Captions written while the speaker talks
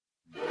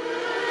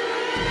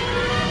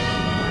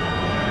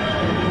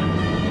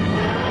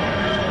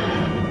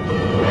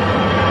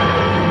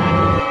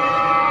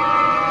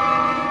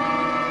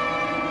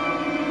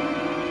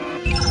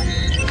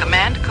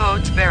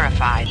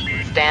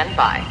stand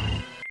by.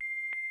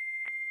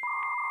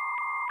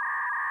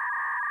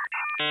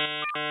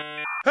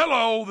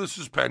 Hello, this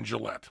is Penn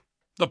Jillette.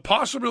 The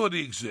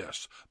possibility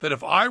exists that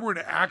if I were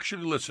to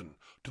actually listen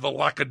to the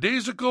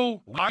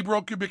lackadaisical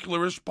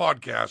Librocubicularist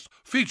podcast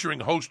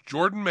featuring host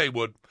Jordan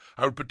Maywood,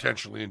 I would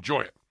potentially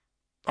enjoy it.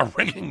 A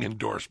ringing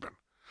endorsement.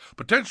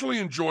 Potentially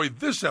enjoy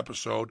this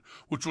episode,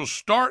 which will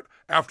start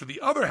after the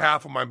other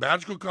half of my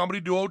magical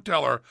comedy duo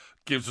Teller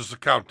gives us a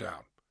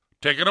countdown.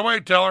 Take it away,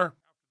 Teller.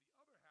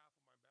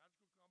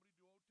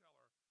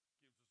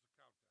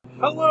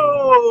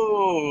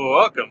 Hello!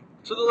 Welcome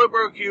to the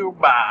LibroCube.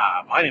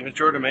 My name is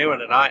Jordan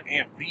Maywood, and I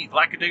am the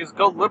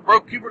lackadaisical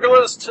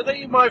Librocubicularist.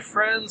 Today, my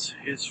friends,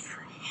 is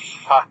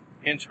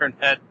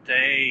Internet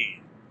Day.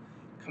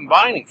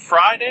 Combining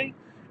Friday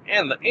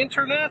and the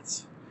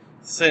Internet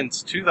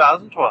since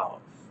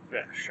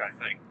 2012-ish, I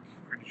think.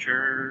 Pretty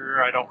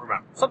sure, I don't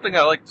remember. Something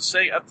I like to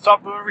say at the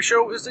top of every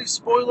show is a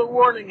spoiler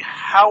warning.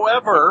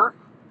 However,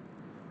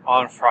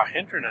 on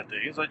Internet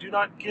Days, I do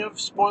not give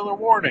spoiler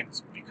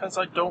warnings because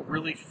I don't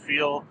really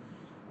feel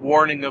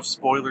warning of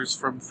spoilers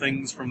from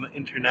things from the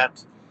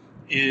internet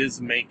is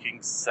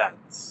making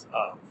sense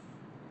of.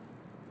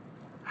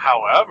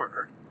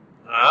 However,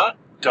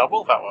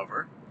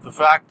 the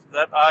fact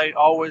that I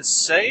always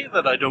say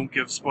that I don't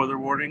give spoiler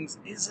warnings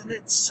is in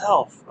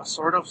itself a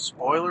sort of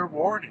spoiler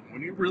warning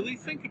when you really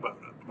think about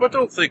it. But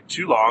don't think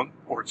too long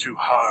or too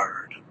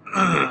hard.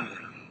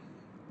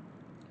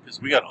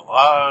 Because we got a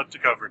lot to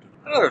cover today.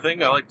 Another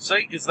thing I like to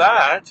say is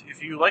that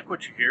if you like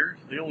what you hear,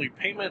 the only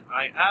payment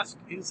I ask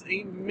is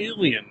 $1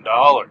 million.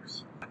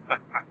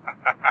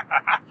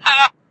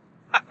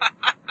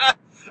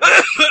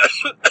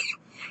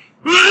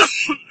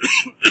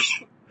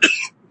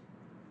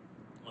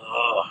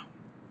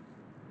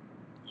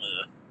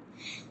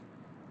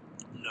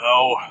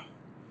 No,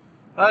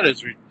 that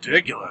is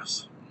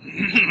ridiculous.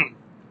 The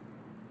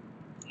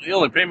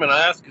only payment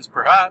I ask is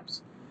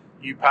perhaps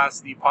you pass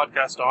the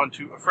podcast on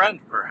to a friend,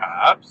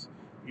 perhaps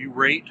you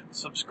rate,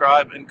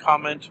 subscribe, and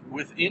comment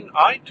within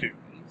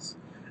iTunes,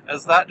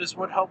 as that is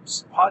what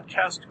helps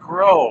podcast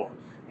grow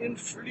and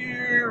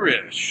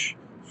flourish.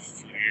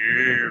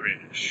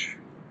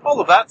 All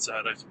of that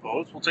said, I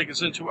suppose, will take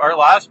us into our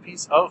last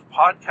piece of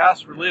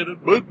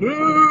podcast-related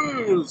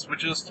news,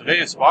 which is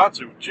today's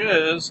sponsor, which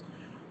is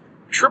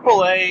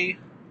AAA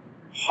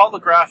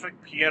Holographic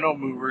Piano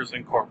Movers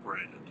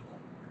Incorporated.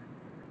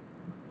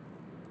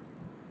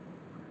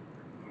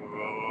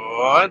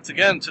 Once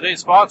again,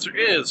 today's sponsor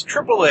is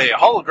AAA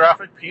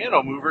Holographic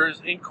Piano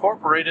Movers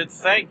Incorporated.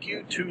 Thank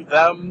you to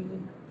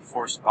them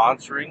for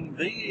sponsoring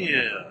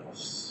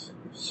this.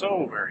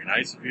 So very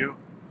nice of you.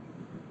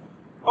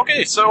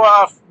 Okay, so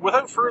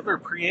without further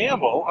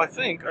preamble, I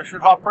think I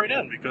should hop right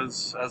in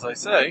because, as I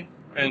say,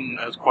 and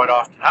as quite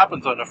often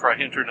happens on a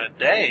Friday Internet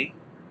Day,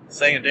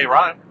 saying a day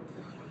rhyme,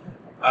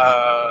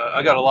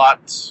 I got a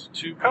lot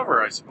to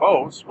cover, I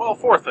suppose. Well,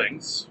 4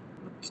 things.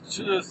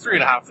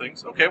 3.5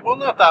 things. Okay, well,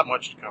 not that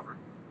much to cover.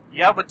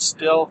 Yeah, but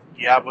still.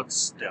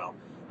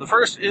 The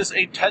first is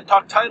a TED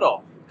Talk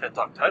title. TED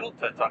Talk title,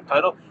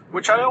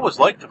 which I always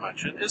like to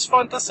mention, is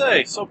fun to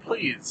say, so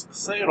please,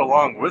 say it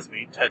along with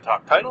me. TED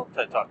Talk title.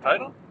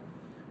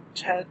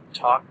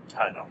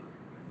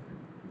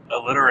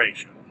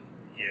 Alliteration.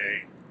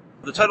 Yay.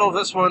 The title of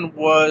this one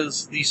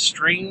was The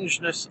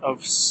Strangeness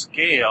of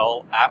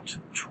Scale at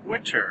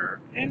Twitter.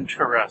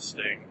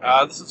 Interesting.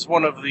 This is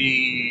one of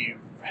the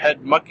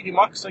head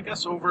muckety-mucks, I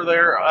guess, over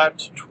there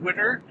at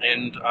Twitter,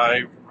 and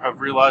I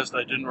have realized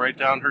I didn't write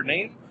down her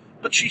name,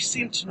 but she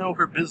seemed to know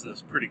her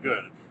business pretty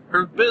good.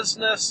 Her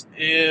business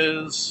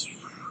is,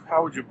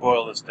 how would you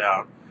boil this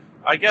down?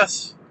 I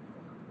guess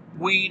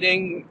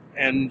weeding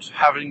and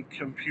having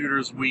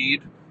computers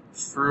weed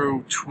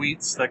through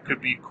tweets that could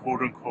be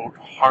quote-unquote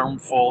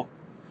harmful,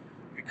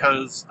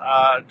 because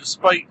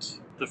despite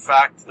the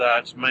fact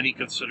that many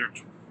consider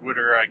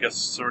Twitter, I guess,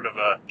 sort of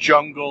a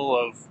jungle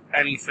of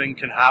anything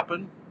can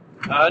happen.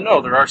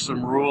 No, there are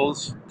some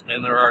rules,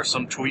 and there are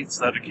some tweets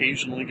that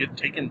occasionally get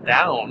taken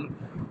down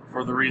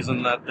for the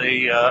reason that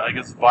they, I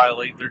guess,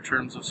 violate their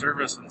terms of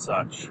service and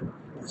such.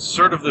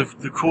 Sort of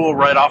the cool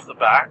right off the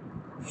bat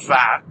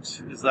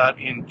fact is that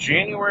in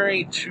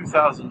January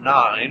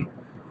 2009,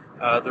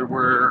 there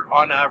were,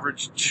 on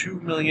average, 2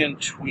 million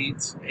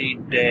tweets a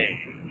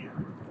day.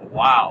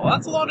 Wow,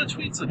 that's a lot of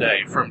tweets a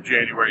day from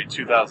January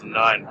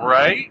 2009,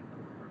 right?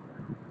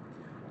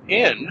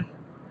 In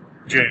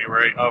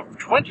January of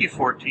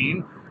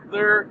 2014,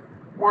 there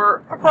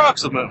were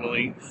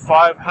approximately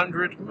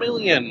 500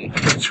 million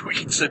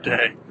tweets a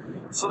day.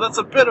 So that's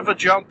a bit of a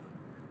jump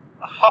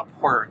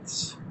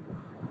upwards.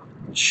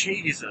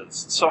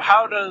 Jesus. So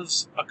how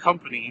does a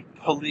company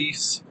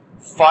police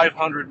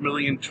 500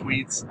 million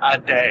tweets a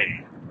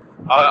day?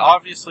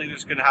 Obviously,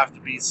 there's going to have to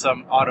be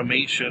some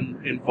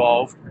automation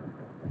involved,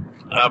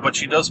 but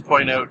she does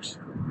point out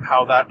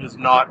how that is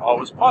not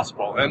always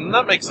possible. And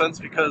that makes sense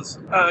because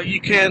you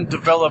can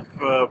develop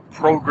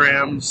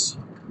programs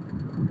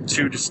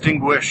to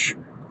distinguish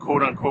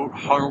quote-unquote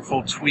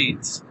harmful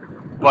tweets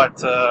but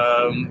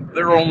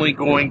they're only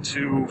going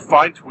to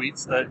find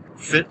tweets that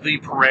fit the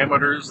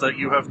parameters that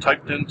you have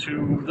typed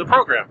into the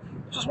program.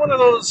 Just one of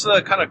those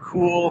kind of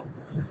cool,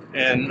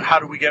 and how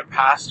do we get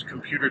past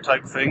computer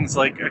type things?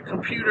 Like a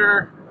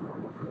computer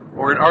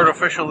or an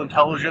artificial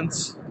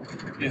intelligence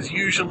is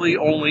usually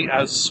only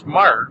as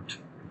smart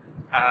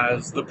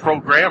as the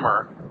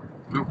programmer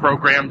who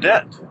programmed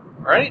it,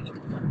 right?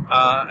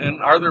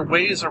 And are there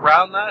ways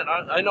around that?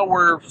 I know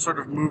we're sort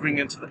of moving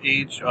into the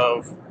age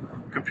of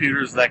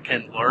computers that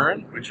can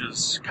learn, which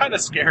is kind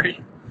of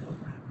scary,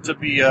 to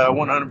be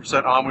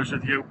 100% honest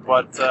with you,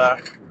 but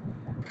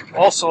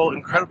also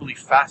incredibly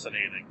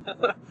fascinating.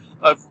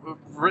 I've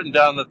written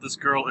down that this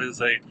girl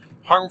is a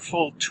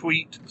harmful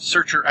tweet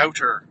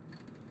searcher-outer,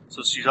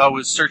 so she's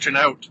always searching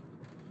out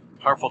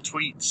harmful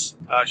tweets.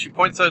 She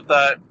points out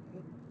that,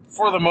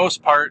 for the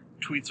most part,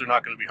 tweets are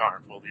not going to be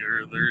harmful.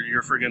 They're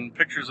your friggin'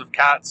 pictures of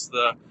cats.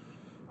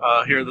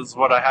 Here, this is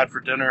what I had for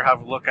dinner.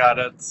 Have a look at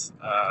it.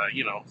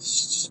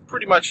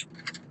 Pretty much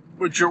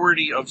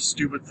majority of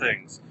stupid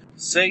things.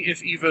 Say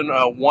if even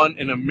 1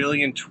 in a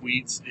million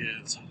tweets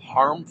is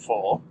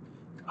harmful,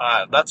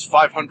 that's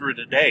 500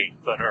 a day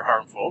that are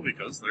harmful,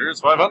 because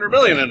there's 500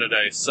 million in a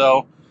day.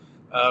 So,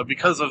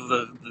 because of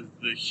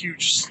the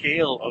huge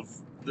scale of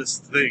this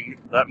thing,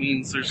 that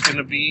means there's going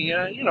to be,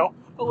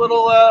 a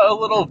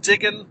little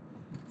digging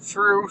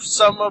through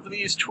some of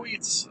these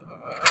tweets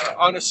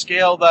on a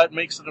scale that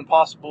makes it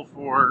impossible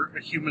for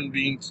a human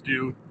being to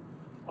do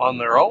on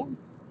their own.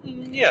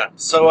 Yeah.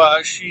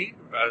 So she,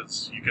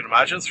 as you can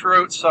imagine,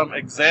 threw out some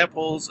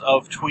examples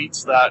of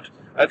tweets that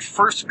at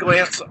first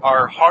glance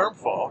are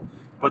harmful,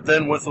 but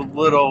then with a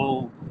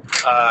little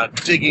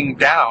digging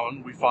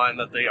down, we find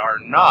that they are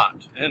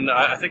not. And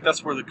I think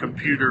that's where the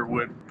computer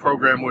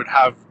program would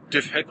have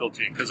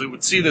difficulty, because it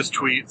would see this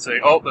tweet, say,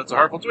 oh, that's a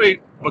harmful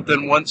tweet, but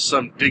then once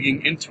some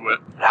digging into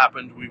it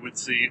happened, we would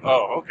see,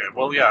 oh, okay,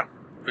 well, yeah,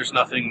 there's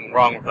nothing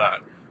wrong with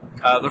that.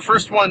 The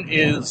first one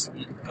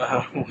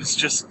was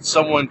just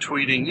someone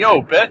tweeting,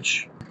 yo,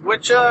 bitch,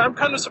 which I'm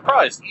kind of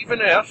surprised, even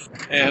if,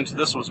 and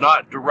this was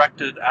not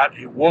directed at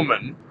a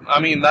woman, I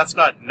mean, that's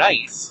not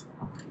nice,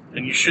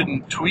 and you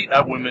shouldn't tweet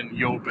at women,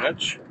 yo,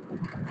 bitch,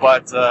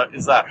 but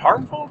is that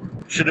harmful?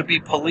 Should it be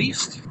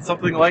policed?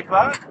 Something like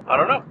that? I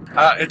don't know.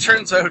 It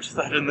turns out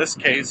that in this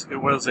case, it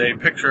was a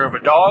picture of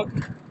a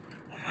dog.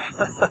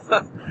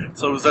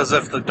 So it was as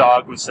if the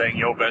dog was saying,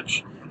 yo,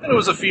 bitch. And it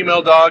was a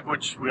female dog,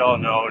 which we all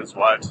know is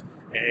what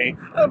a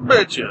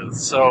bitch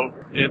is. So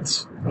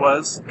it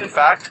was, in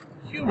fact,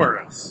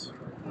 humorous.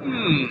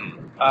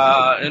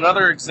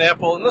 Another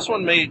example, and this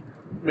one made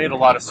a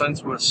lot of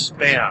sense, was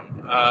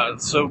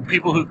spam. So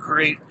people who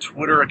create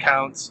Twitter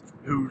accounts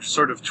who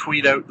sort of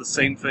tweet out the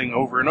same thing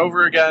over and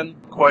over again.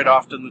 Quite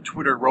often the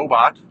Twitter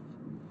robot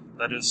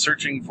that is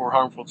searching for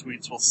harmful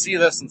tweets will see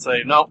this and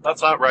say, no,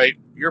 that's not right,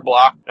 you're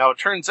blocked. Now, it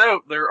turns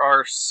out there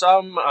are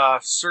some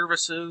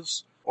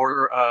services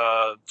or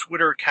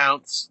Twitter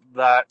accounts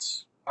that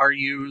are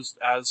used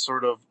as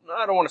sort of,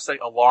 I don't want to say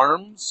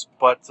alarms,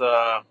 but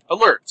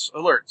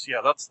alerts.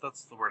 Yeah, that's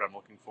the word I'm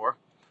looking for.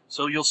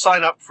 So you'll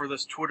sign up for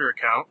this Twitter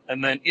account,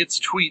 and then its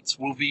tweets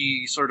will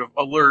be sort of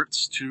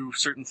alerts to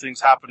certain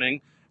things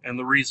happening. And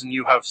the reason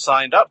you have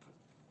signed up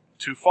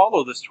to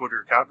follow this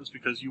Twitter account is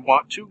because you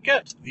want to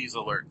get these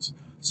alerts.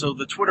 So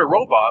the Twitter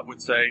robot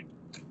would say,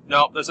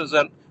 no, this is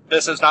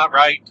not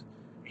right.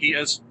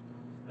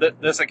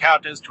 This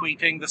account is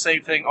tweeting the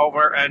same thing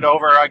over and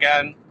over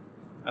again.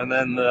 And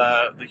then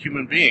the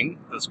human being,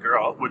 this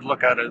girl, would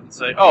look at it and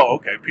say, oh,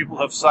 okay, people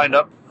have signed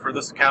up for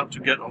this account to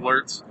get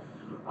alerts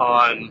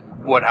on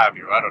what have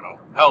you. I don't know.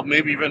 Hell,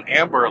 maybe even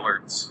Amber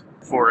Alerts,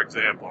 for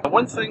example.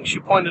 One thing she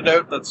pointed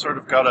out that sort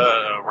of got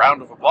a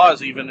round of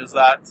applause even is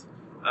that,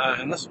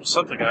 and this was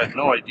something I had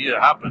no idea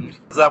happened,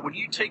 is that when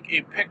you take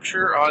a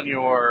picture on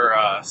your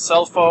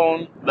cell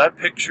phone, that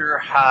picture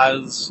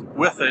has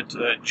with it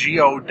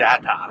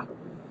geodata.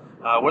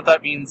 What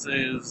that means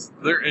is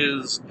there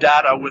is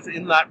data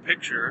within that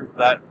picture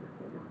that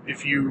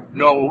if you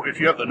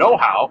have the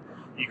know-how,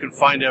 you can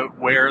find out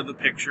where the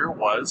picture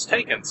was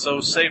taken.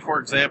 So say, for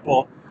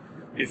example,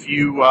 if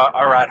you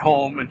are at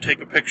home and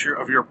take a picture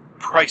of your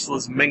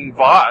priceless Ming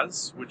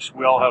vase, which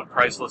we all have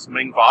priceless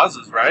Ming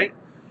vases, right?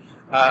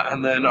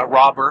 And then a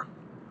robber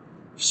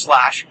 /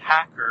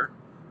 hacker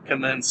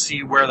can then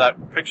see where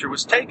that picture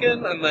was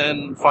taken and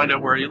then find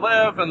out where you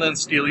live and then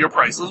steal your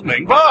priceless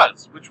Ming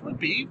vase, which would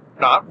be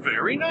not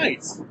very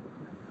nice.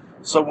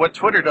 So what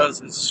Twitter does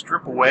is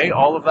strip away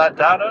all of that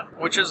data,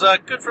 which is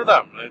good for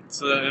them.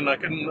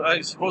 And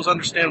I suppose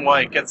understand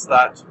why it gets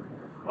that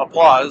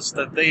applause,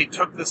 that they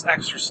took this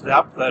extra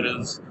step that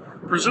is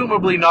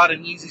presumably not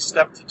an easy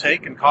step to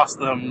take and cost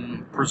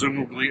them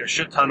presumably a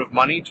shit ton of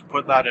money to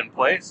put that in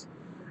place,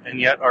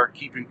 and yet are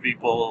keeping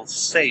people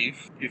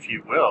safe, if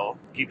you will,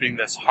 keeping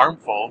this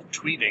harmful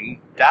tweeting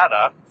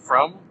data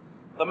from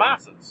the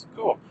masses.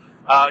 Cool.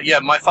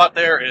 My thought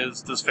there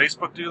is, does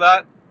Facebook do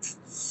that?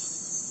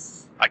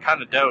 I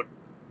kind of doubt.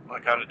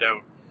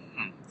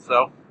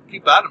 So,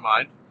 keep that in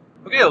mind.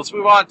 Okay, let's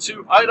move on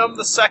to item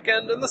the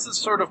second, and this is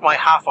sort of my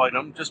half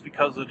item, just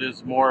because it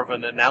is more of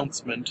an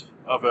announcement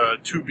of a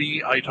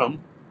to-be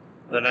item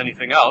than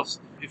anything else.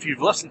 If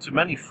you've listened to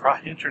many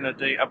Fry Internet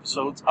Day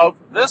episodes of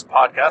this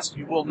podcast,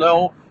 you will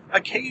know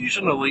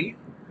occasionally,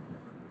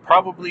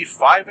 probably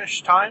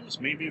 5-ish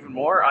times, maybe even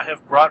more, I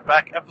have brought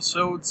back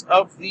episodes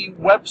of the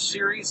web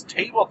series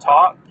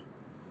Tabletop,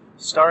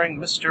 starring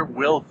Mr.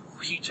 Will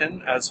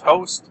Wheaton as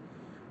host,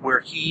 where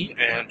he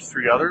and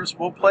 3 others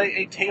will play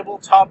a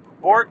tabletop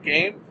board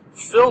game,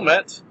 film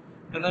it,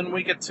 and then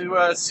we get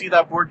to see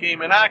that board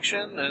game in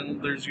action, and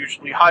there's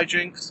usually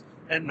hijinks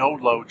and no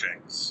low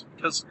jinks,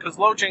 because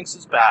low jinks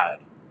is bad.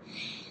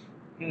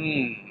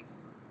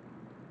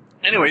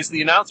 Anyways,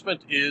 the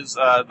announcement is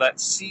that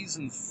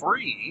Season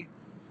 3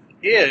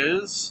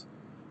 is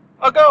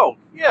a go.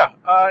 Yeah,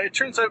 it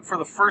turns out for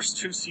the first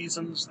 2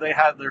 seasons, they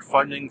had their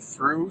funding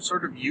through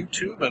sort of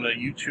YouTube and a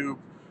YouTube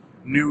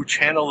new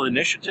channel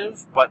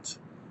initiative, but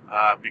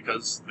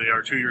because they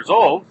are 2 years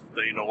old,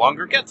 they no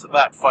longer get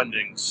that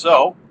funding.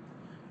 So,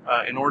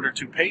 in order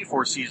to pay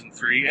for Season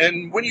 3,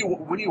 and when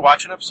you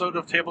watch an episode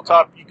of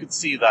Tabletop, you could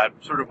see that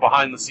sort of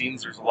behind the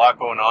scenes there's a lot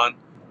going on,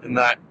 and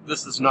that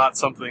this is not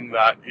something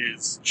that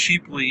is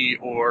cheaply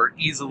or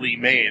easily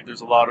made.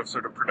 There's a lot of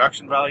sort of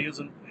production values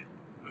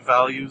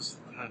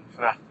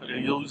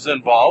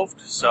involved,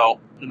 so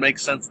it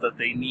makes sense that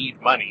they need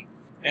money.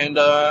 And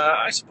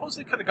I suppose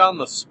they could have gone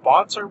the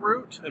sponsor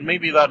route, and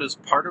maybe that is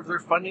part of their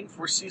funding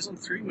for Season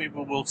 3. Maybe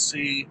we'll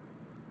see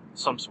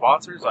some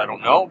sponsors, I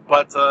don't know.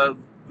 But the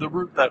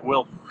route that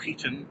Will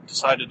Wheaton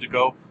decided to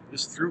go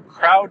is through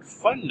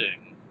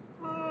crowdfunding.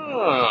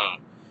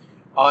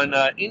 On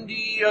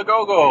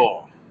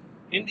Indiegogo.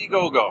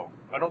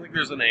 I don't think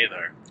there's an A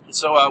there.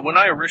 So when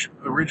I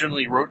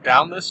originally wrote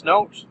down this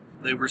note,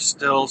 they were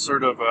still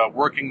sort of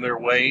working their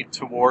way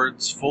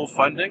towards full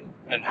funding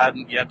and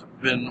hadn't yet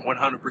been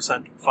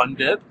 100%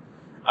 funded.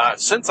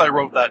 Since I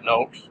wrote that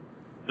note,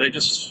 they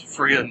just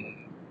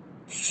friggin'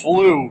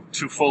 flew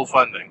to full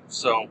funding.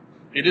 So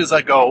it is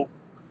a go,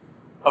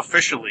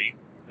 officially.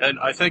 And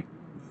I think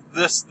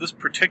this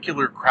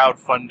particular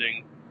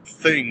crowdfunding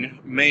thing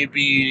may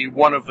be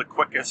one of the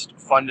quickest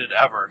funded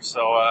ever.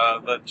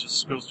 So that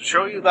just goes to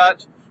show you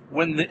that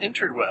when the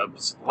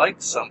interwebs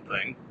like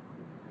something,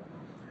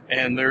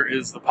 and there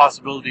is the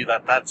possibility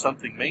that that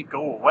something may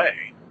go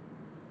away,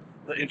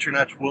 the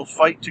internet will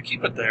fight to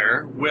keep it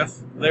there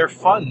with their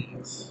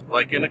funds,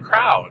 like in a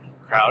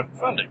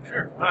crowdfunding.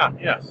 Sure,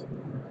 yes.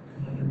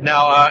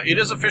 Now, it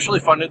is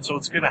officially funded, so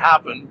it's going to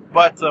happen,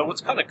 but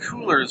what's kind of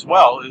cooler as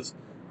well is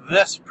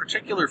this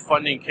particular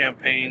funding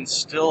campaign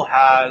still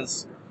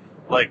has,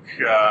 like,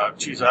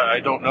 I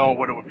don't know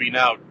what it would be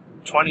now,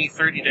 20,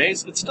 30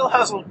 days? It still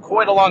has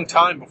quite a long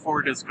time before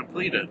it is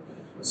completed.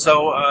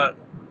 So,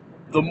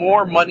 the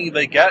more money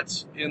they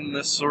get in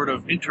this sort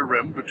of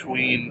interim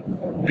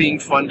between being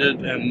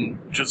funded and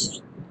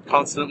just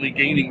constantly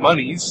gaining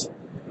monies,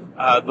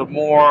 the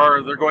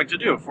more they're going to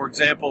do. For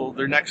example,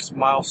 their next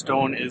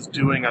milestone is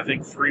doing, I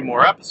think, 3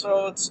 more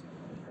episodes,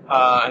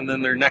 and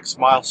then their next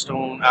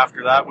milestone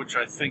after that, which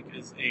I think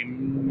is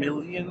 $1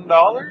 million,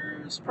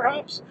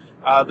 perhaps,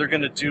 they're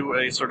going to do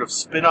a sort of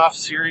spin-off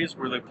series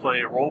where they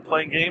play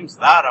role-playing games.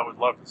 That I would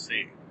love to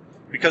see.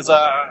 Because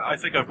I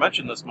think I've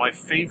mentioned this, my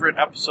favorite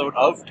episode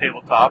of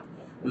Tabletop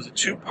was a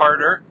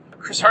 2-parter.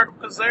 Chris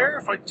Hardwick was there,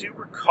 if I do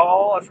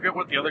recall. I forget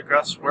what the other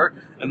guests were.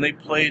 And they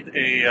played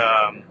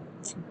a,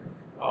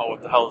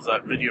 what the hell is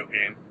that video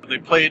game? They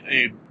played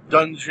a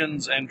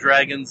Dungeons and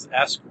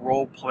Dragons-esque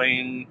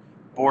role-playing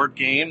board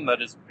game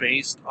that is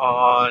based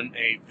on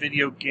a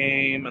video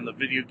game, and the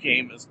video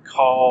game is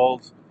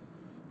called...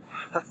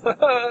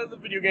 the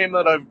video game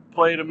that I've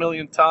played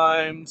 1,000,000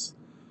 times.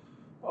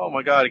 Oh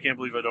my god, I can't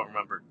believe I don't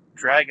remember.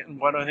 Why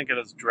do I think it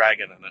has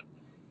dragon in it?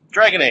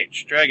 Dragon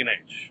Age.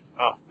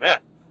 Oh, man.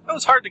 That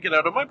was hard to get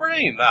out of my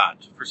brain,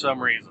 that, for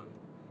some reason.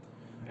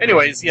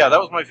 Anyways, yeah, that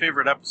was my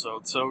favorite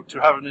episode. So to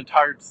have an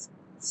entire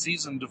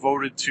season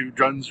devoted to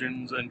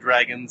Dungeons and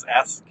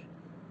Dragons-esque,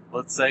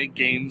 let's say,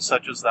 games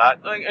such as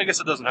that. I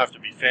guess it doesn't have to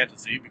be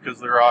fantasy, because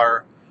there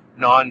are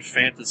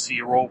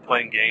non-fantasy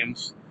role-playing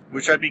games,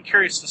 which I'd be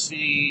curious to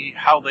see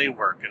how they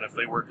work, and if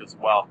they work as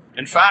well.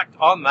 In fact,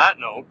 on that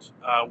note,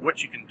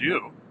 what you can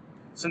do,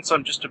 since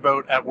I'm just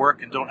about at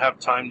work and don't have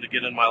time to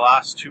get in my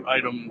last 2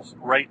 items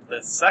right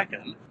this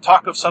second,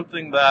 talk of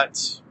something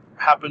that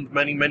happened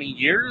many, many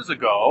years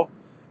ago,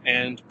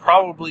 and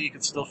probably you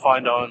can still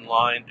find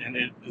online, and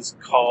it is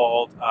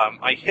called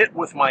I Hit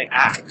With My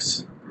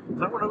Axe. Is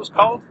that what it was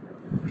called?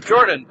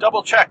 Jordan,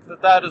 double check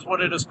that is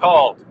what it is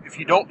called. If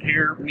you don't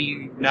hear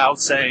me now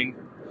saying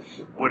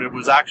what it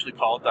was actually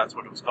called, that's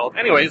what it was called.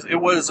 Anyways,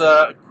 it was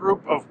a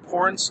group of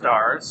porn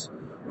stars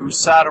who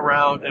sat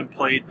around and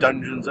played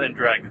Dungeons and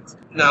Dragons.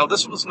 Now,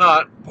 this was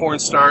not porn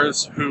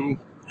stars who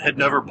had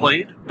never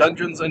played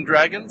Dungeons and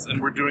Dragons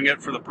and were doing it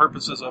for the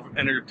purposes of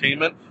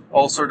entertainment,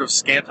 all sort of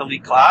scantily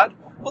clad,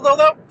 although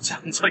that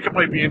sounds like it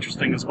might be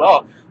interesting as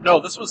well.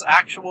 No, this was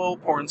actual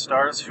porn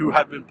stars who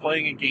had been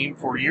playing a game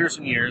for years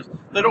and years.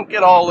 They don't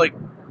get all, like,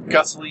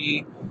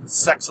 gussily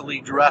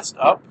sexily dressed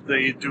up.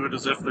 They do it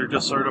as if they're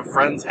just sort of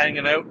friends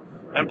hanging out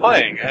and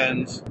playing,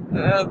 and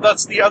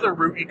that's the other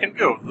route you can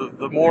go,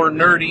 the more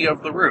nerdy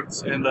of the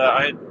routes. And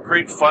I had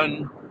great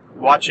fun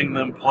watching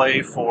them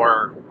play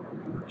for,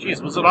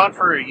 was it on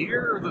for a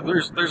year?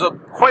 There's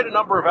quite a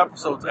number of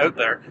episodes out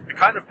there. It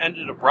kind of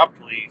ended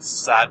abruptly,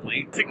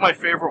 sadly. I think my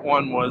favorite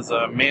one was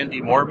Mandy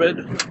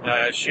Morbid.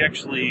 She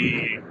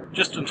actually,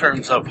 just in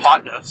terms of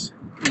hotness,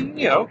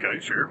 yeah, okay,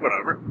 sure,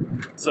 whatever.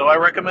 So I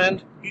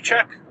recommend you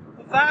check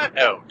that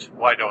out.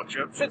 Why don't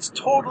you? It fits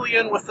totally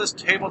in with this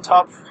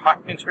tabletop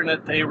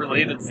Internet Day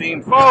related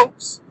theme,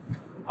 folks.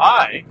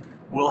 I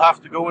will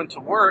have to go into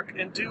work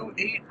and do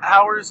 8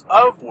 hours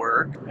of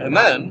work, and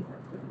then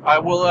I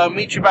will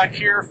meet you back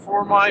here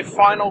for my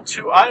final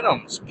 2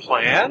 items.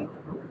 Plan?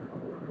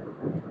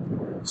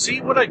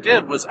 See, what I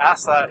did was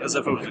ask that as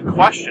if it was a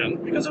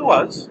question, because it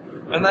was,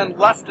 and then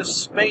left a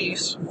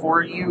space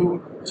for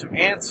you to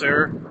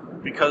answer,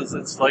 because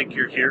it's like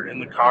you're here in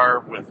the car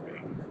with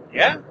me.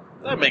 Yeah?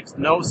 That makes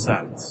no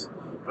sense.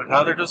 But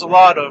neither does a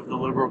lot of the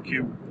Liberal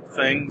Cube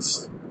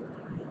things.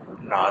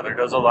 Neither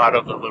does a lot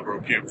of the Liberal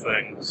Cube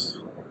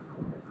things.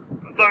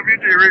 I love you,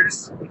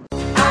 dearies.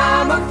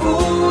 I'm a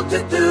fool to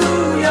do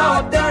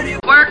your dirty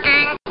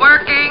working.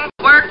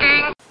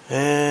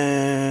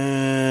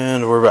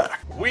 And we're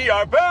back. We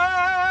are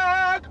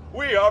back!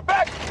 We are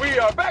back! We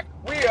are back!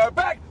 We are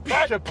back!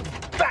 Back!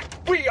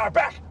 We are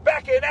back!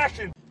 Back in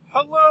action!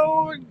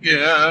 Hello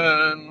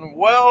again.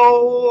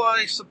 Well,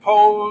 I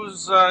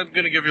suppose I'm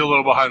going to give you a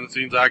little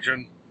behind-the-scenes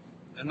action.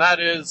 And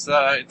that is,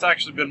 it's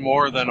actually been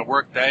more than a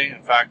work day.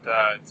 In fact,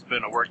 it's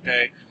been a work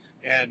day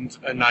and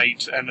a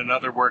night and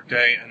another work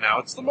day, and now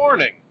it's the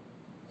morning.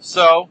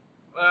 So,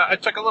 I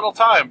took a little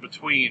time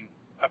between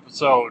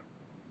episode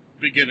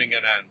beginning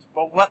and end.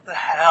 But what the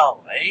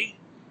hell, eh?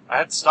 I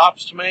had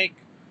stops to make,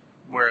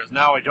 whereas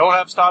now I don't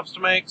have stops to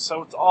make,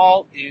 so it's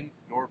all in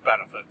your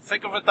benefit.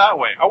 Think of it that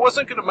way. I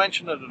wasn't going to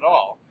mention it at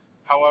all.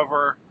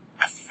 However,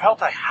 I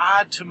felt I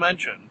had to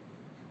mention,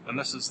 and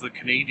this is the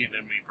Canadian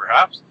in me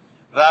perhaps,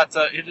 that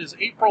it is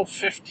April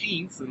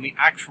 15th in the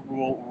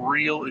actual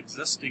real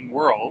existing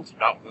world,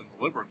 not within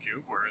the Liberal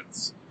Cube, where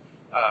it's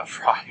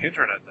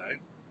Internet Day,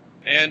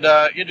 and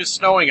it is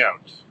snowing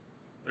out.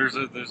 There's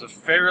a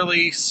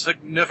fairly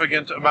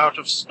significant amount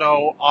of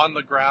snow on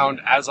the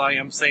ground as I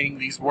am saying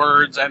these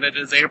words, and it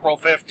is April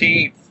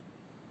 15th.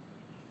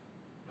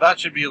 That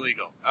should be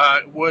illegal.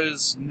 It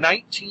was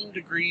 19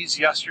 degrees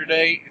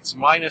yesterday. It's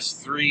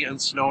 -3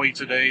 and snowy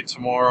today.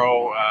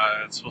 Tomorrow,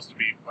 it's supposed to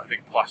be, I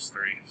think,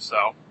 +3.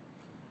 So,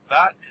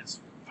 that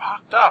is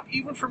fucked up.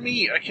 Even for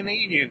me, a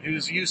Canadian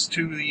who's used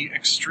to the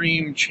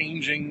extreme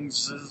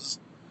changings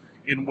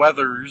in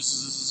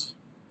weathers,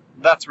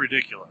 that's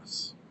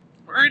ridiculous.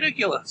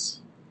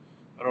 Ridiculous.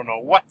 I don't know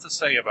what to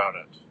say about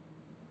it.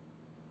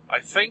 I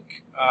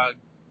think I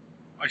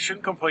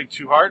shouldn't complain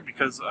too hard,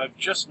 because I've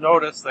just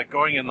noticed that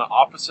going in the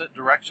opposite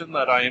direction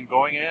that I am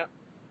going in,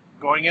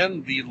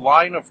 the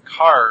line of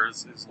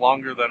cars is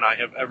longer than I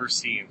have ever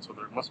seen, so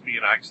there must be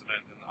an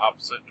accident in the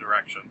opposite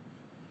direction.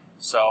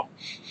 So,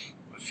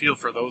 I feel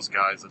for those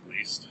guys at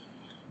least.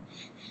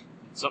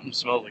 Something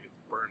smells like it's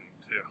burning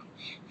too.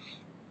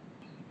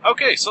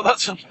 Okay, so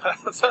that's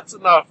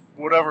enough,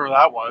 whatever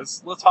that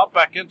was. Let's hop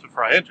back into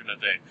Fry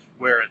Internet Day,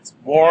 where it's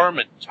warm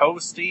and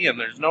toasty and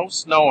there's no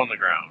snow on the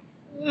ground.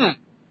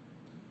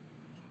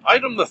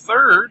 Item the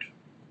third,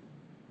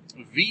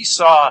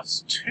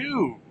 Vsauce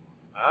 2.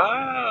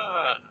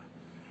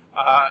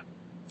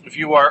 If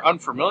you are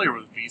unfamiliar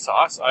with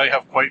Vsauce, I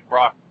have quite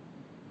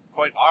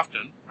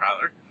often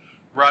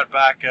brought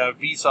back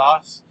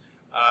Vsauce.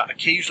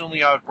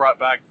 Occasionally I've brought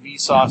back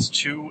Vsauce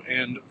 2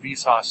 and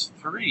Vsauce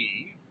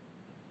 3.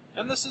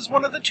 And this is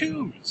one of the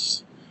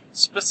 2s.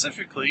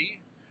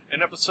 Specifically,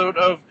 an episode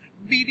of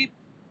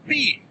BDP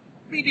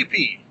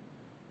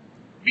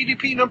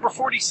number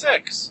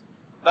 46.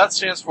 That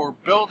stands for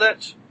Build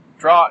It,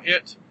 Draw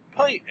It,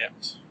 Play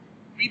It.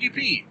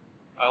 BDP.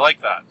 I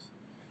like that.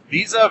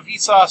 These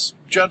Vsauce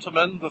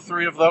gentlemen, the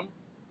 3 of them,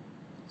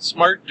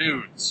 smart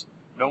dudes.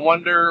 No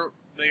wonder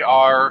they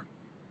are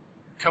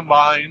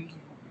combined,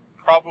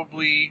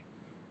 probably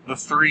the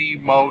 3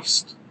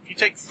 most... If you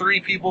take 3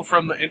 people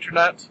from the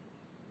internet,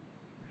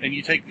 and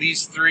you take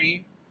these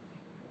 3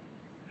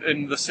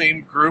 in the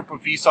same group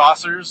of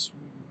Vsaucers,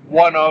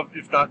 one of,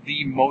 if not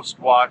the most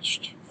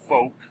watched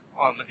folk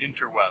on the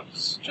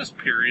interwebs. Just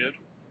period.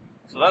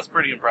 So that's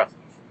pretty impressive,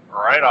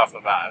 right off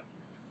the bat.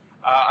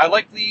 I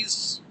like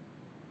these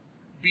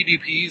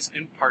BDPs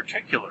in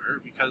particular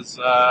because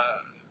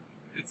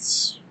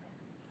it's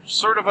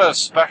sort of a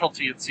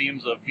specialty, it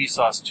seems, of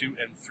Vsauce 2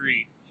 and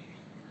 3,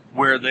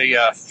 where they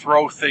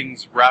throw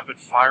things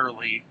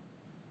rapid-firely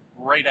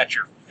right at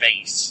your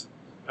face.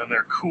 And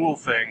they're cool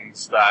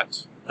things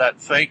that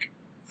thank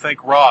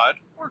Rod,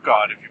 or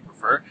God if you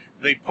prefer,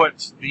 they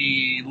put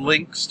the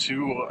links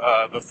to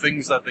the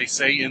things that they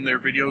say in their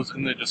videos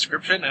in the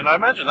description, and I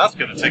imagine that's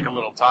going to take a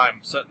little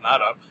time setting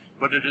that up,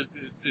 but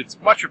it's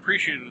much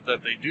appreciated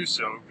that they do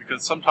so,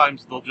 because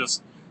sometimes they'll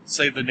just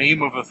say the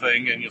name of a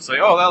thing, and you'll say,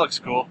 oh, that looks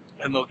cool,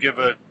 and they'll give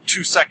a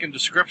 2-second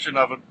description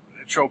of it,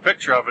 show a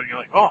picture of it, and you're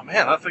like, oh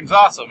man, that thing's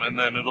awesome, and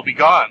then it'll be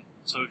gone.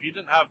 So if you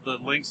didn't have the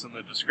links in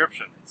the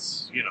description,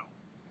 it's,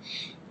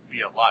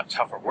 be a lot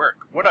tougher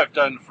work. What I've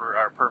done for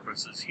our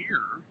purposes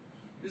here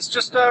is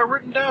just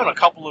written down a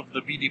couple of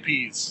the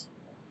BDPs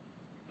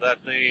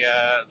that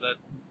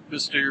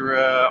Mr.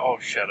 Oh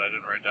shit, I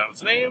didn't write down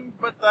his name,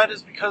 but that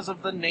is because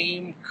of the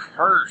name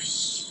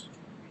curse.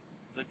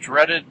 The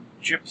dreaded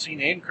gypsy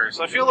name curse.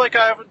 I feel like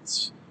I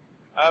haven't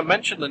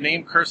mentioned the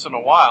name curse in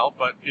a while,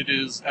 but it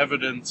is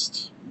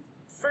evidenced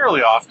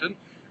fairly often.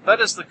 That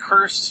is the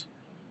curse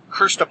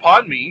cursed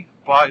upon me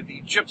by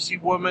the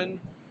gypsy woman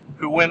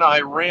who, when I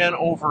ran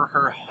over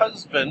her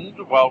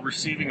husband while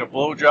receiving a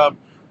blowjob,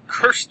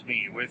 cursed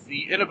me with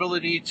the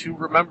inability to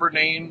remember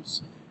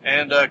names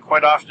and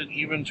quite often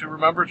even to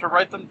remember to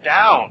write them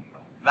down.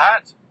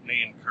 That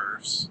name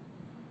curse.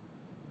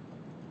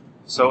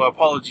 So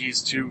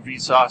apologies to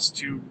Vsauce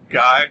 2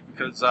 guy,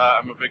 because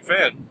I'm a big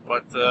fan,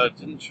 but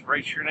didn't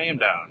write your name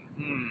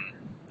down.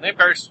 Name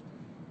curse.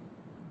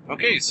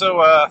 Okay,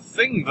 so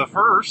thing the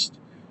first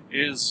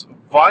is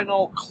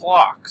vinyl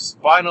clocks.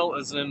 Vinyl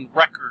as in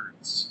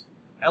records.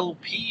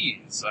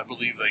 LPs, I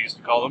believe they used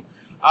to call them.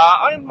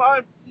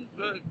 I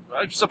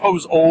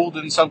suppose old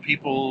in some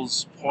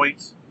people's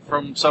point,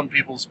 from some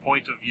people's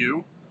point of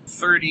view.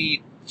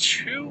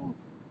 32?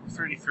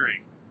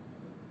 33?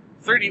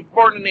 30,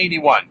 born in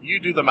 81. You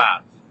do the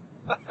math.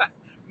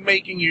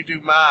 Making you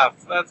do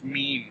math. That's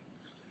mean.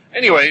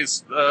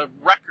 Anyways,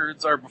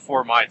 records are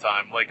before my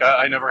time. Like,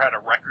 I never had a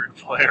record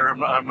player.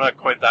 I'm not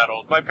quite that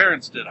old. My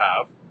parents did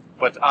have,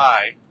 but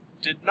I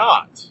did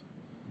not.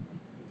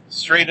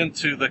 Straight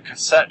into the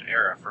cassette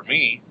era for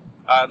me.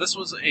 This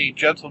was a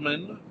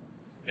gentleman,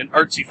 an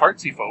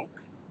artsy-fartsy folk,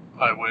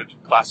 I would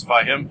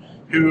classify him,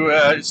 who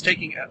is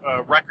taking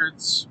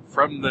records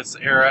from this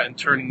era and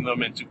turning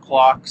them into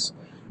clocks,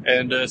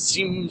 and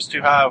seems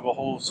to have a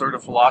whole sort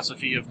of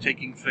philosophy of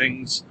taking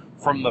things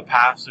from the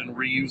past and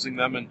reusing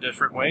them in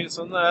different ways,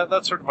 and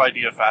that sort of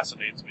idea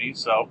fascinates me,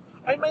 so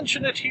I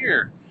mention it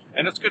here.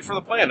 And it's good for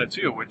the planet,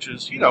 too, which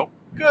is,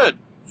 good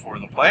for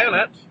the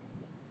planet.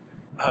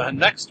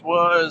 Next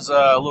was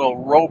little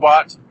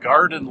robot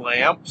garden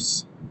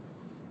lamps.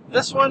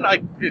 This one,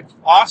 it's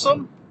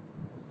awesome.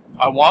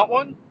 I want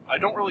one. I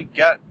don't really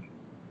get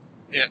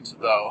it,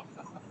 though.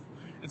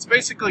 It's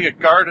basically a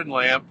garden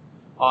lamp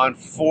on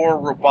 4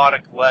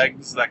 robotic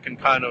legs that can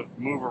kind of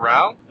move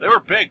around. They were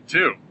big,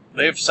 too.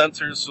 They have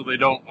sensors so they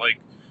don't,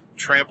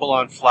 trample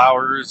on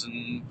flowers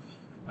and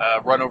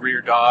run over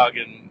your dog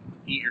and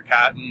eat your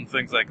cat and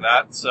things like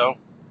that. So,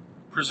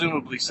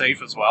 presumably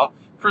safe as well.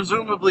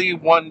 Presumably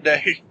one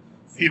day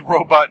the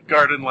robot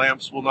garden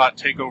lamps will not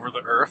take over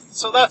the Earth.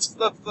 So that's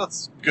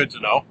good to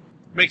know.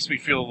 Makes me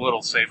feel a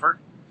little safer.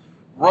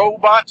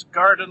 Robot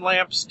garden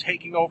lamps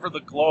taking over the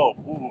globe.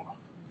 Ooh.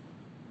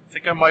 I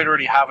think I might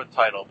already have a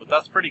title, but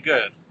that's pretty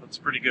good. That's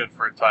pretty good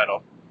for a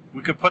title.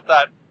 We could put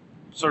that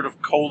sort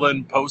of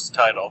post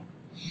title.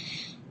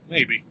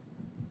 Maybe.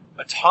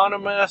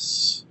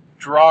 Autonomous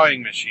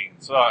drawing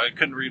machines. Oh, I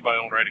couldn't read my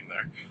own writing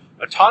there.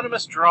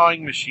 Autonomous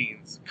drawing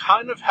machines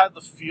kind of had the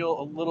feel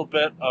a little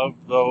bit of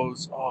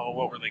those,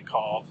 what were they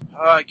called?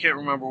 I can't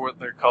remember what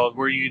they're called,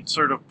 where you'd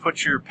sort of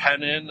put your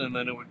pen in and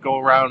then it would go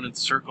around in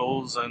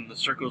circles and the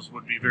circles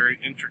would be very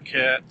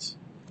intricate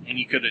and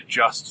you could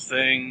adjust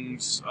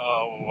things.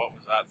 Oh, what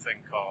was that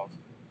thing called?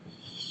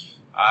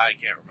 I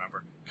can't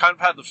remember. Kind of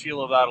had the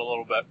feel of that a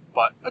little bit,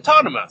 but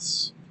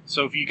autonomous.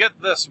 So if you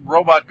get this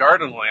robot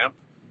garden lamp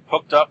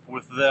hooked up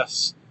with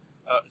this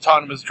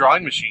autonomous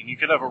drawing machine, you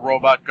could have a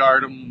robot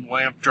garden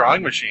lamp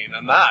drawing machine,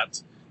 and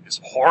that is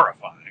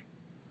horrifying.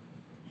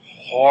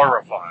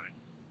 Horrifying.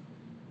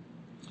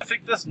 I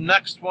think this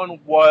next one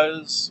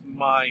was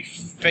my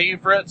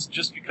favorite,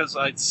 just because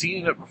I'd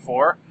seen it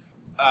before,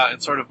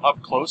 and sort of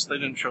up close. They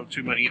didn't show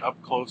too many up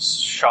close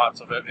shots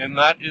of it, and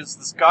that is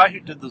this guy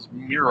who did this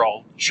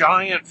mural,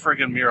 giant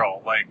friggin'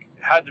 mural,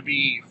 it had to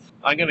be,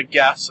 I'm going to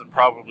guess, and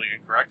probably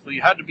incorrectly,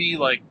 it had to be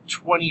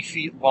 20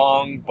 feet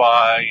long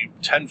by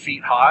 10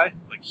 feet high.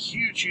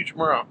 Huge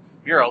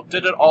mural.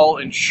 Did it all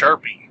in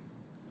Sharpie.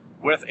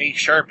 With a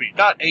Sharpie.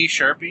 Not a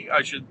Sharpie,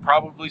 I should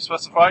probably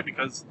specify,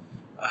 because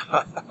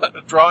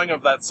a drawing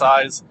of that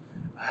size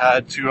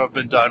had to have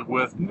been done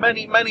with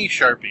many, many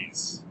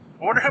Sharpies.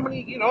 I wonder how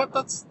many,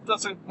 that's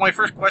my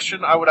first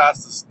question I would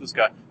ask this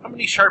guy. How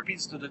many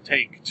Sharpies did it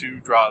take to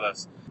draw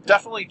this?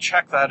 Definitely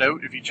check that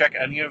out if you check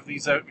any of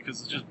these out,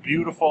 because it's just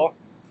beautiful,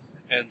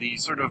 and the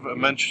sort of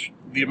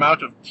the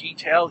amount of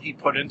detail he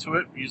put into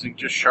it using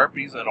just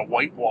Sharpies and a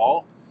white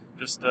wall,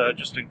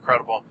 just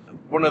incredible.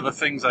 One of the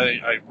things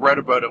I read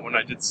about it when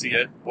I did see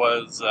it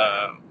was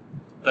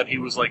that he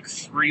was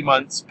 3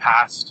 months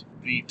past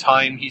the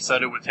time he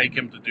said it would take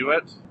him to do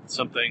it,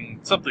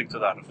 something to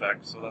that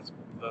effect. So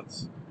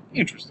that's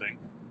interesting.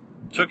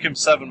 Took him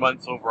 7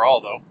 months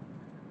overall, though.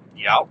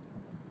 Yep.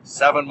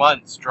 7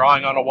 months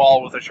drawing on a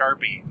wall with a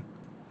Sharpie.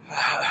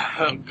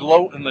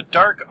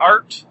 Glow-in-the-dark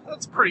art.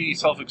 That's pretty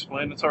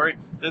self-explanatory.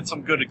 Did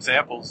some good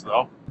examples,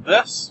 though.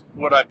 This,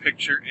 what I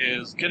picture,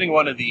 is getting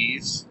one of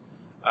these,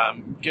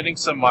 Getting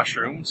some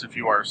mushrooms, if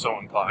you are so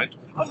inclined,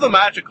 of the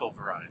magical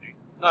variety,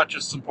 not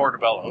just some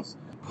portobellos.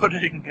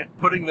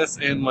 Putting this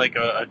in like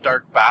a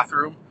dark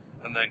bathroom,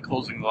 and then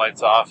closing the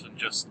lights off and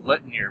just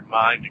letting your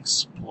mind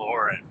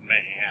explore it,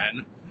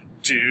 man.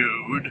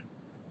 Dude.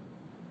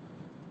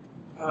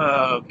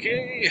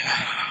 Okay.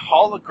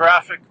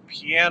 Holographic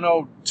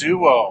piano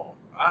duo.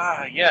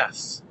 Ah,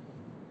 yes.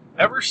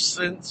 Ever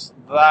since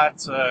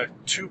that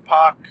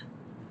Tupac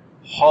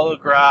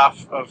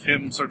holograph of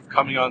him sort of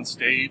coming on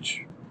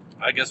stage,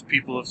 I guess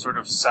people have sort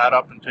of sat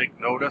up and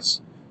taken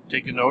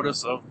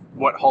notice of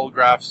what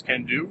holographs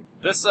can do.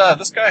 This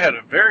guy had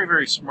a very,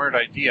 very smart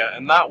idea,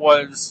 and that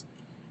was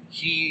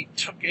he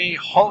took a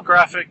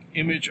holographic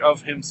image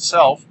of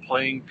himself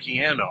playing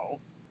piano,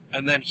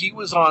 and then he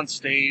was on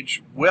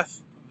stage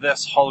with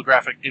this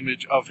holographic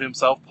image of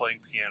himself playing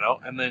piano,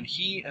 and then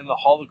he and the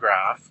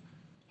hologram,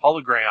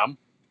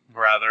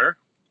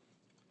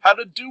 had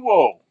a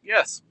duo.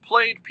 Yes,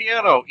 played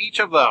piano, each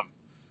of them.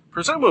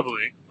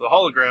 Presumably, the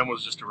hologram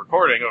was just a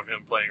recording of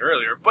him playing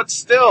earlier, but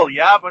still,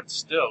 it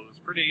was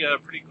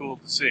pretty cool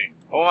to see.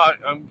 Oh,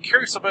 I'm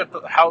curious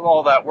about how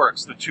all that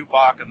works, the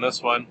Tupac and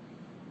this one,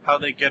 how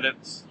they get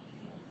it,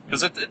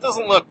 because it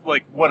doesn't look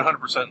like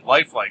 100%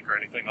 lifelike or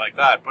anything like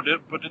that, but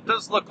it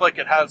does look like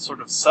it has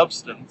sort of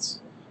substance.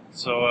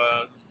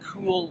 So,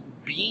 cool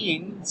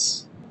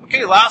beans.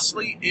 Okay,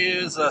 lastly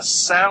is a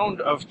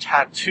sound of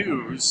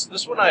tattoos.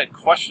 This one I had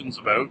questions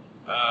about.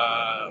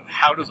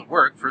 How does it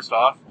work, first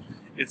off?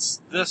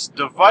 It's this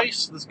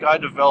device this guy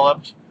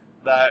developed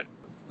that,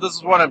 this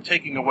is what I'm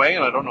taking away,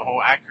 and I don't know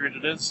how accurate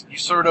it is. You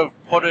sort of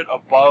put it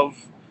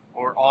above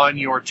or on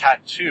your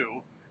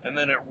tattoo, and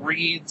then it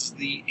reads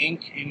the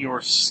ink in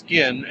your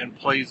skin and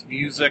plays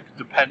music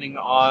depending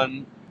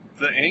on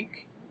the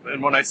ink.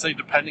 And when I say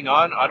depending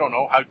on, I don't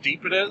know how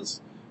deep it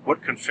is,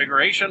 what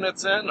configuration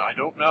it's in, I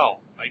don't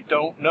know.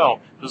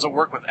 Does it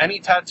work with any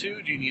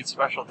tattoo? Do you need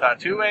special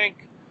tattoo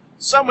ink?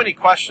 So many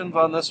questions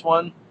on this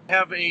one. I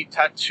have a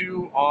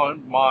tattoo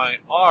on my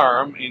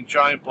arm in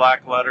giant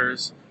black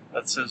letters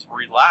that says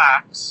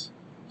relax.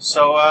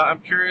 So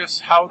I'm curious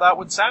how that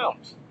would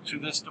sound to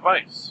this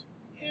device.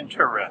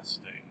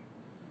 Interesting.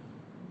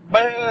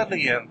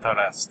 Very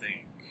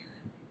interesting.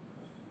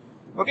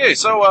 Okay,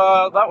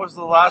 so that was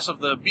the last of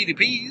the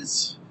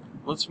BDPs.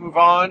 Let's move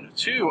on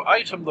to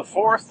item the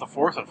fourth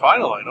and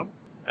final item.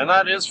 And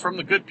that is from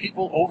the good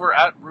people over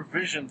at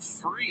Revision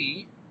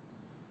 3.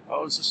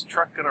 Oh, is this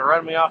truck going to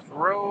run me off the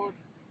road?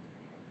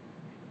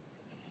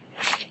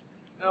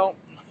 No.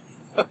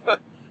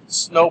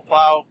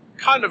 Snowplow,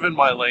 kind of in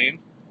my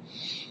lane.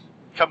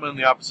 Coming in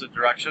the opposite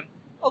direction.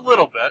 A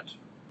little bit.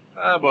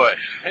 Oh boy.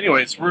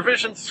 Anyways,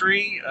 Revision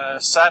 3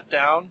 sat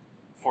down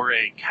for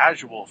a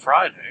Casual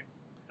Friday,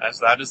 as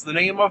that is the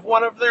name of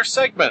one of their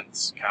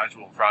segments,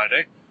 Casual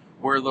Friday,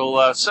 where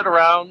they'll sit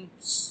around,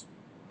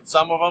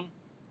 some of them,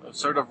 a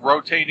sort of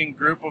rotating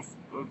group of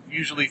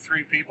usually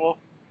 3 people,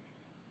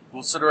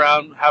 will sit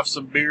around, have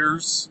some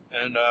beers,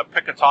 and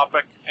pick a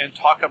topic and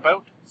talk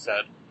about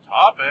said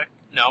topic.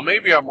 Now,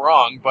 maybe I'm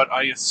wrong, but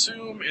I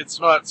assume it's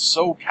not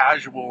so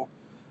casual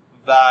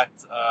that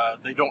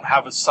they don't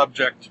have a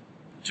subject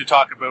to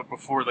talk about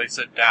before they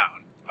sit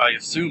down. I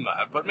assume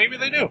that, but maybe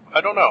they do.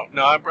 I don't know.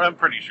 No, I'm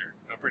pretty sure.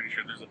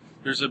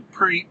 There's a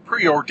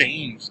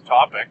preordained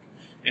topic.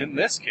 In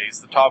this case,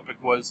 the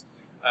topic was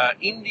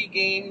indie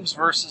games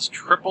versus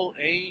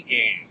AAA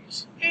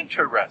games.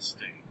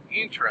 Interesting.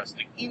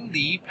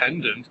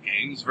 Independent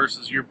games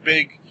versus your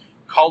big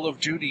Call of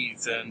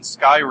Duties and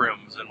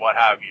Skyrims and what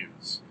have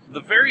yous.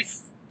 The very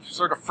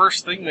sort of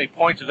first thing they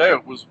pointed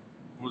out was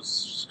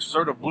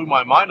sort of blew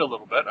my mind a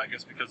little bit, I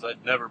guess because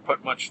I'd never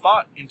put much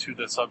thought into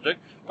this subject,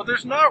 but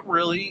there's not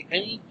really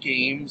any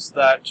games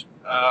that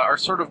are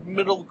sort of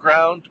middle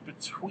ground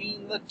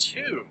between the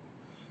two.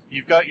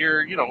 You've got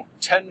your, $10,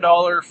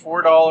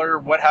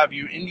 $4, what have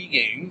you, indie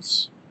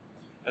games,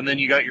 and then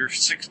you got your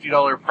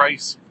 $60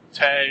 price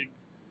tag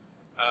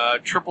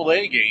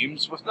AAA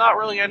games with not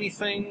really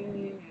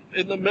anything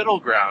in the middle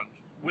ground,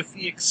 with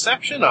the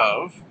exception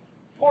of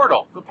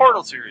Portal, the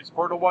Portal series,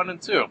 Portal 1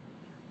 and 2.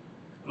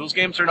 Those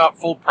games are not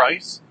full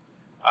price.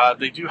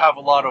 They do have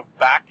a lot of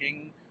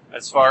backing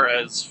as far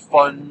as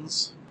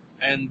funds,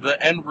 and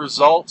the end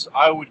result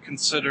I would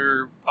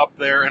consider up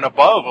there and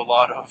above a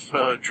lot of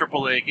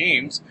AAA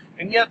games,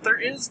 and yet there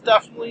is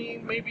definitely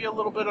maybe a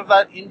little bit of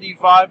that indie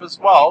vibe as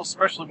well,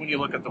 especially when you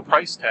look at the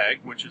price tag,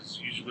 which is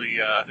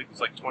usually, I think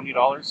it's like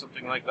 $20,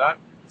 something like that.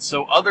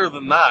 So other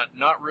than that,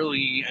 not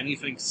really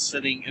anything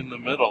sitting in the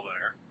middle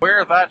there.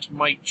 Where that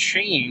might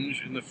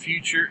change in the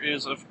future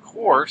is, of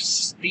course,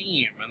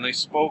 Steam. And they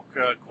spoke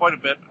quite a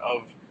bit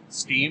of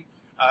Steam.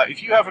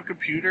 If you have a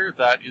computer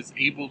that is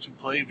able to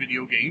play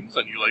video games,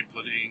 and you like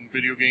playing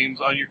video games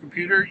on your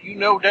computer, you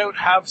no doubt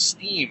have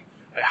Steam.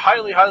 I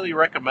highly, highly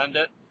recommend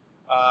it.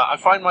 I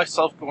find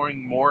myself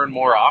going more and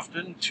more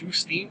often to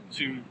Steam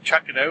to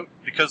check it out,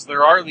 because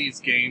there are these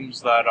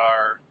games that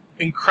are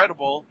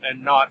incredible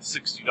and not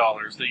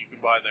 $60 that you can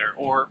buy there,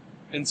 or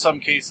in some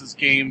cases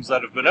games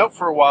that have been out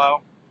for a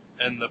while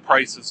and the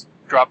price has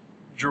dropped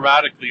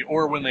dramatically,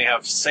 or when they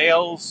have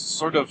sales,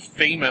 sort of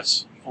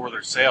famous for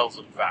their sales,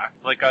 in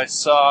fact. Like I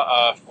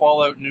saw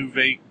Fallout New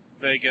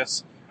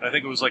Vegas, and I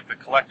think it was like the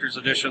collector's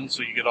edition,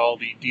 so you get all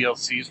the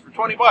DLCs for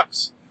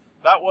 $20.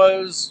 That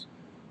was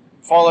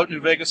Fallout New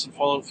Vegas and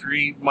Fallout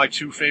 3, my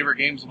two favorite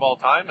games of all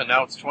time, and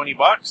now it's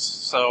 $20,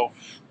 so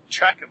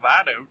check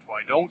that out,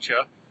 why don't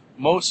you?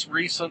 Most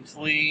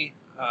recently,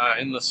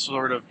 in the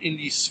sort of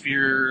indie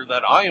sphere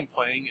that I am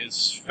playing,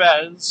 is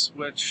Fez,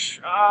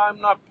 which I'm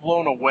not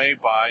blown away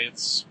by.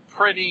 It's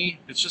pretty.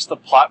 It's just the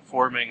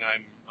platforming.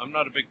 I'm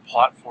not a big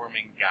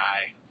platforming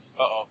guy.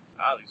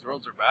 These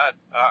roads are bad.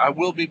 I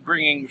will be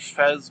bringing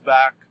Fez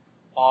back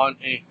on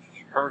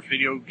her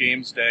Video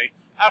Games Day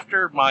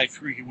after my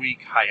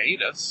 3-week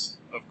hiatus,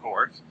 of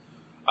course.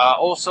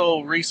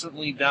 Also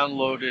recently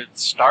downloaded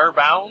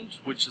Starbound,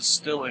 which is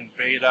still in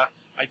beta.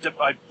 I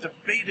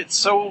debated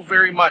so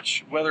very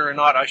much whether or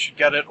not I should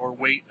get it or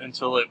wait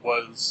until it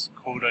was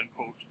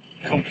quote-unquote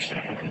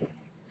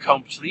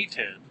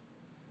completed.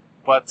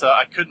 But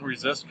I couldn't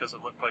resist because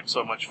it looked like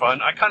so much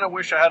fun. I kind of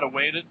wish I had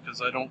waited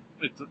because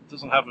it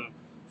doesn't have a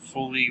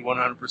fully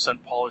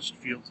 100% polished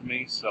feel to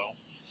me. So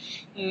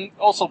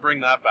also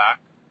bring that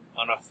back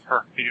on a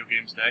Her Video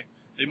Games Day.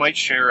 They might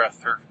share a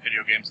Her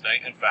Video Games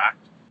Day, in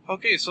fact.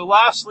 Okay, so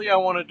lastly, I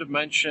wanted to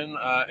mention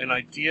an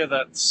idea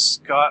that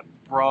Scott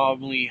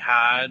Bromley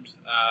had,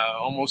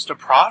 almost a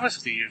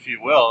prophecy, if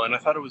you will, and I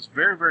thought it was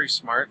very, very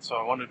smart, so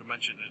I wanted to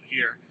mention it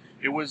here.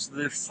 It was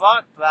the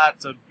thought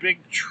that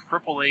big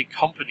AAA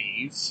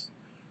companies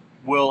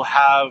will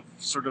have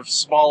sort of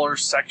smaller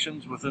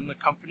sections within the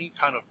company,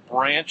 kind of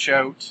branch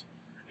out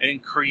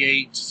and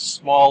create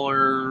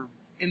smaller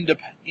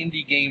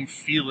indie game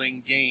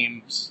feeling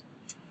games,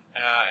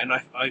 and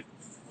I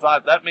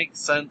thought that makes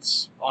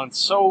sense on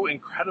so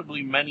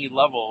incredibly many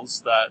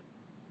levels that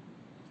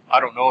I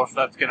don't know if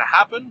that's going to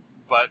happen,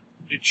 but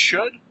it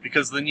should,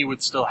 because then you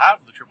would still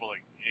have the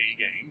AAA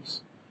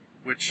games,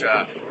 which,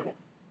 I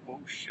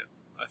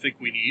think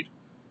we need.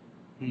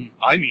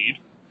 I need.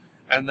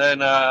 And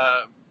then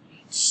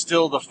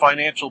still the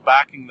financial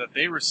backing that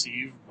they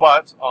receive,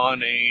 but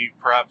on a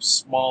perhaps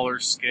smaller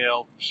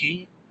scale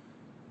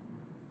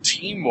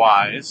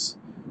team-wise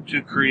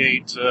to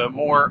create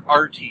more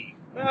arty.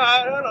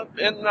 I don't know,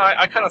 and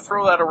I kind of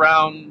throw that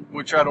around,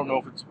 which I don't know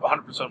if it's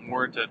 100%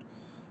 warranted.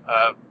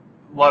 A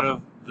lot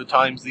of the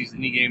times these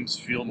indie games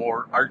feel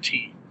more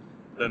arty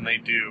than they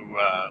do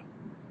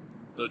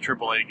the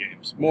AAA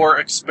games. More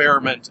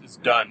experiment is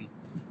done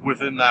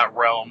within that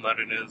realm than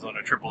it is on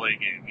a AAA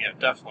game. Yeah,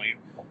 definitely.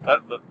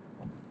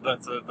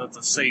 That's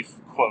a safe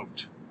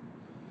quote.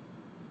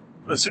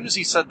 As soon as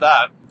he said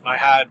that, I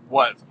had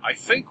what I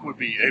think would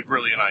be a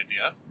brilliant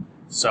idea.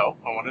 So,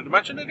 I wanted to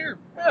mention it here.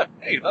 Yeah,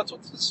 hey, that's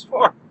what this is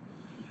for.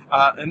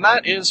 And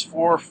that is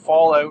for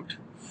Fallout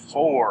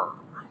 4.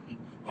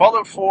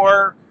 Fallout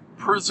 4,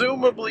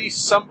 presumably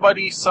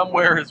somebody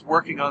somewhere is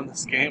working on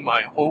this game,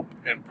 I hope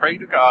and pray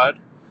to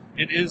God.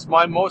 It is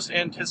my most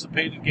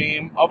anticipated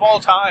game of all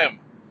time.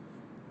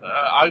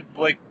 I,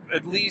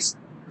 at least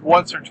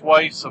once or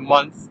twice a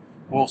month,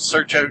 will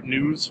search out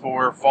news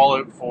for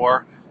Fallout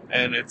 4,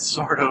 and it's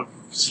sort of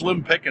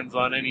slim pickings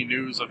on any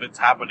news of its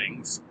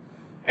happenings.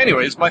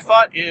 Anyways, my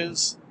thought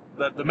is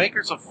that the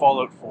makers of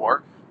Fallout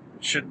 4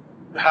 should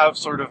have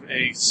sort of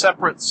a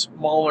separate,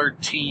 smaller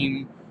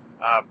team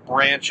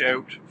branch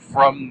out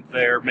from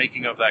their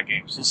making of that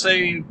game. So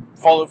say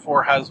Fallout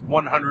 4 has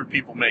 100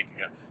 people making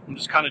it. I'm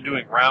just kind of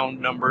doing round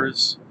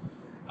numbers,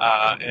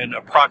 an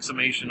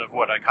approximation of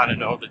what I kind of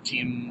know the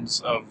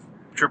teams of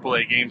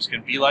AAA games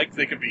can be like.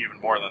 They can be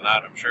even more than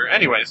that, I'm sure.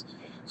 Anyways,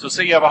 so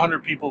say you have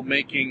 100 people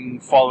making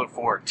Fallout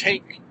 4.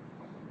 Take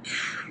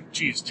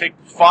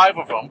 5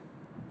 of them.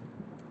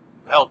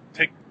 Hell,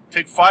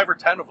 take 5 or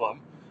 10 of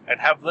them and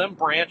have them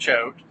branch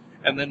out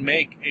and then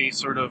make a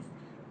sort of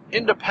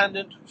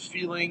independent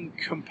feeling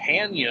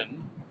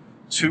companion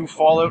to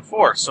Fallout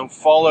 4. So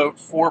Fallout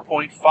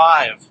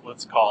 4.5,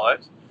 let's call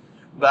it,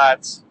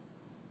 that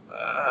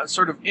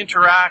sort of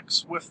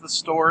interacts with the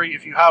story.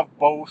 If you have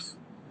both,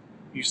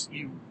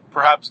 you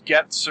perhaps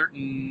get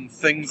certain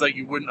things that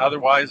you wouldn't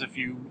otherwise if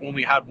you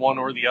only had one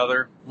or the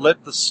other.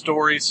 Let the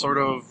story sort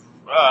of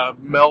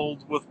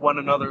meld with one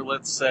another,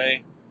 let's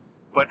say,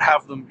 but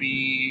have them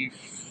be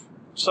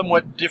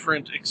somewhat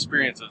different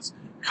experiences.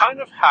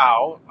 Kind of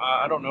how,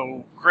 I don't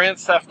know, Grand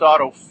Theft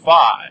Auto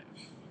 5,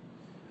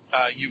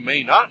 you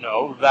may not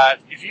know that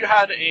if you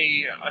had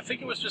I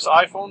think it was just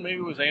iPhone, maybe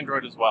it was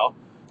Android as well,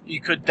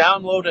 you could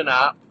download an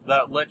app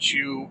that lets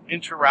you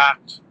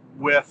interact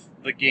with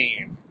the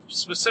game.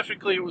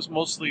 Specifically, it was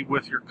mostly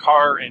with your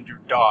car and your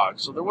dog,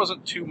 so there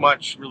wasn't too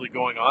much really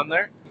going on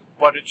there,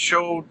 but it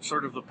showed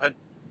sort of the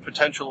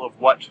potential of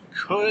what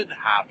could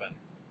happen.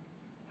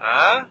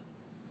 Huh?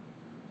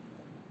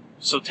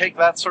 So take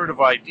that sort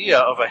of idea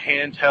of a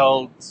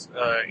handheld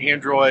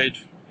Android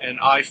and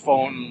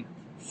iPhone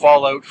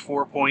Fallout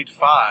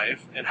 4.5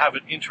 and have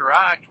it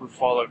interact with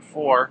Fallout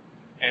 4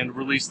 and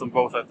release them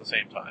both at the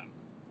same time.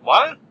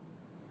 What?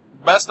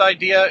 Best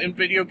idea in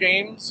video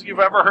games you've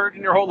ever heard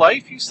in your whole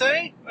life, you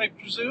say? I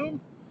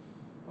presume?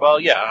 Well,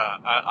 yeah,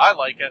 I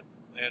like it,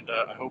 and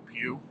I hope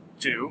you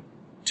do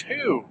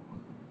too.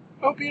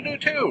 Hope you do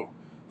too.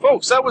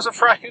 Folks, that was a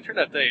Friday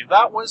Internet Day.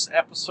 That was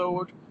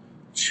episode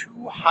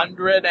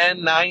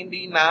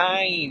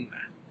 299.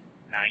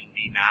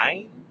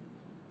 99?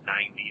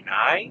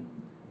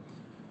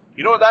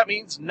 You know what that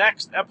means?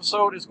 Next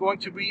episode is going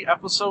to be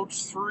episode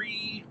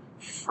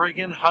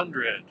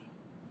 300.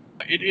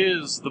 It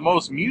is the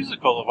most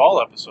musical of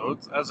all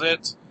episodes, as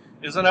it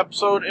is an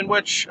episode in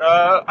which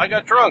I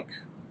got drunk.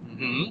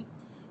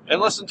 And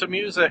listened to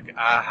music.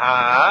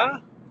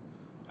 And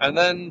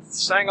then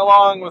sang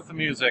along with the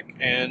music,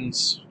 and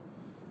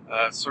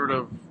sort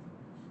of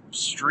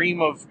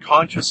stream of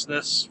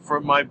consciousness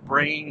from my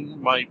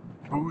brain, my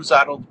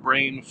booze-addled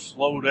brain,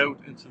 flowed out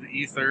into the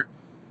ether,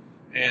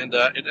 and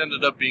it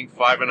ended up being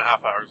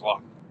 5.5 hours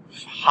long.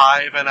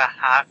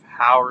 5.5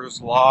 hours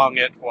long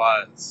it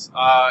was.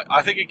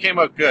 I think it came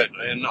out good,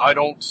 and I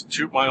don't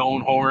toot my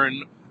own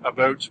horn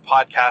about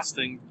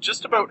podcasting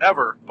just about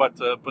ever, but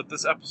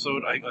this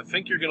episode I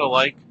think you're going to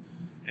like.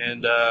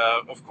 And,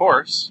 of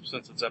course,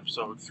 since it's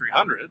episode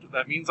 300,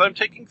 that means I'm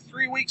taking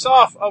 3 weeks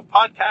off of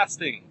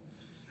podcasting.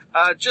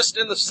 Just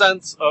in the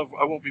sense of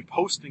I won't be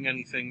posting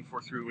anything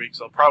for 3 weeks.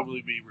 I'll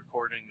probably be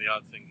recording the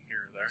odd thing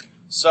here or there.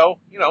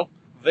 So,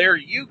 there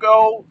you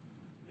go.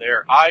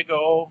 There I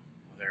go.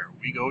 There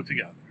we go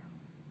together.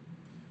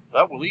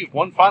 That will leave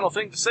one final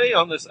thing to say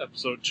on this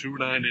episode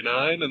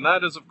 299, and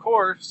that is, of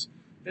course,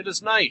 it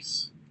is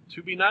nice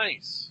to be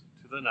nice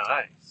to the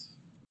nice.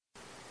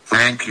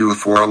 Thank you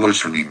for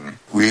listening.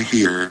 We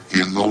here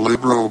in the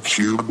Liberal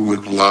Cube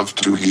would love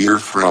to hear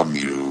from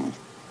you.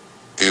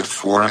 If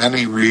for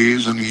any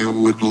reason you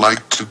would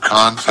like to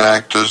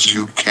contact us,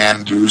 you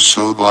can do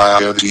so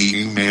via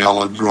the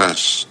email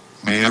address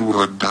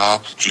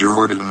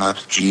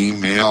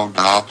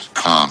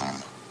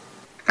maywood.jordan@gmail.com.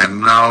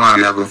 And now I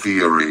have a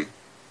theory.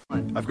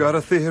 I've got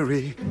a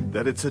theory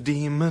that it's a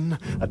demon,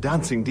 a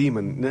dancing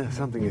demon. No,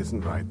 something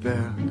isn't right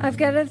there. I've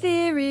got a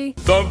theory.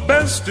 The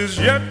best is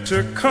yet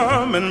to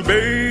come, and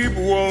babe,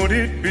 won't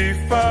it be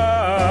fine?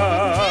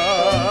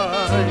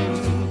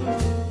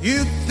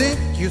 You think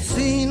you've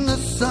seen the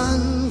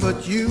sun,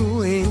 but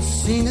you ain't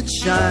seen it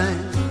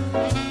shine.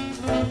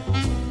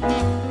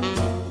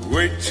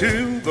 Wait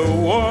till the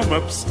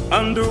warm-up's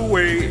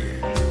underway.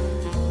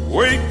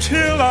 Wait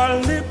till our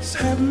lips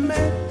have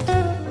met.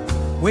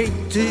 Wait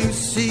till you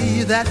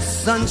see that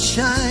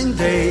sunshine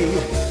day.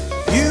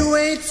 You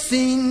ain't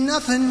seen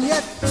nothing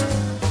yet.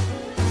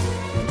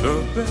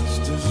 The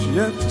best is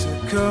yet to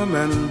come,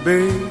 and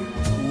babe,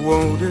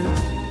 won't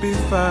it be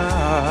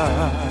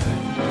fine?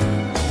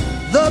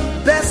 The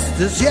best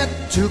is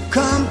yet to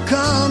come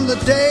the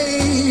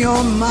day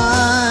you're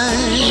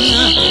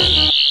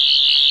mine.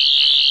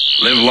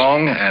 Live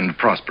long and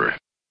prosper.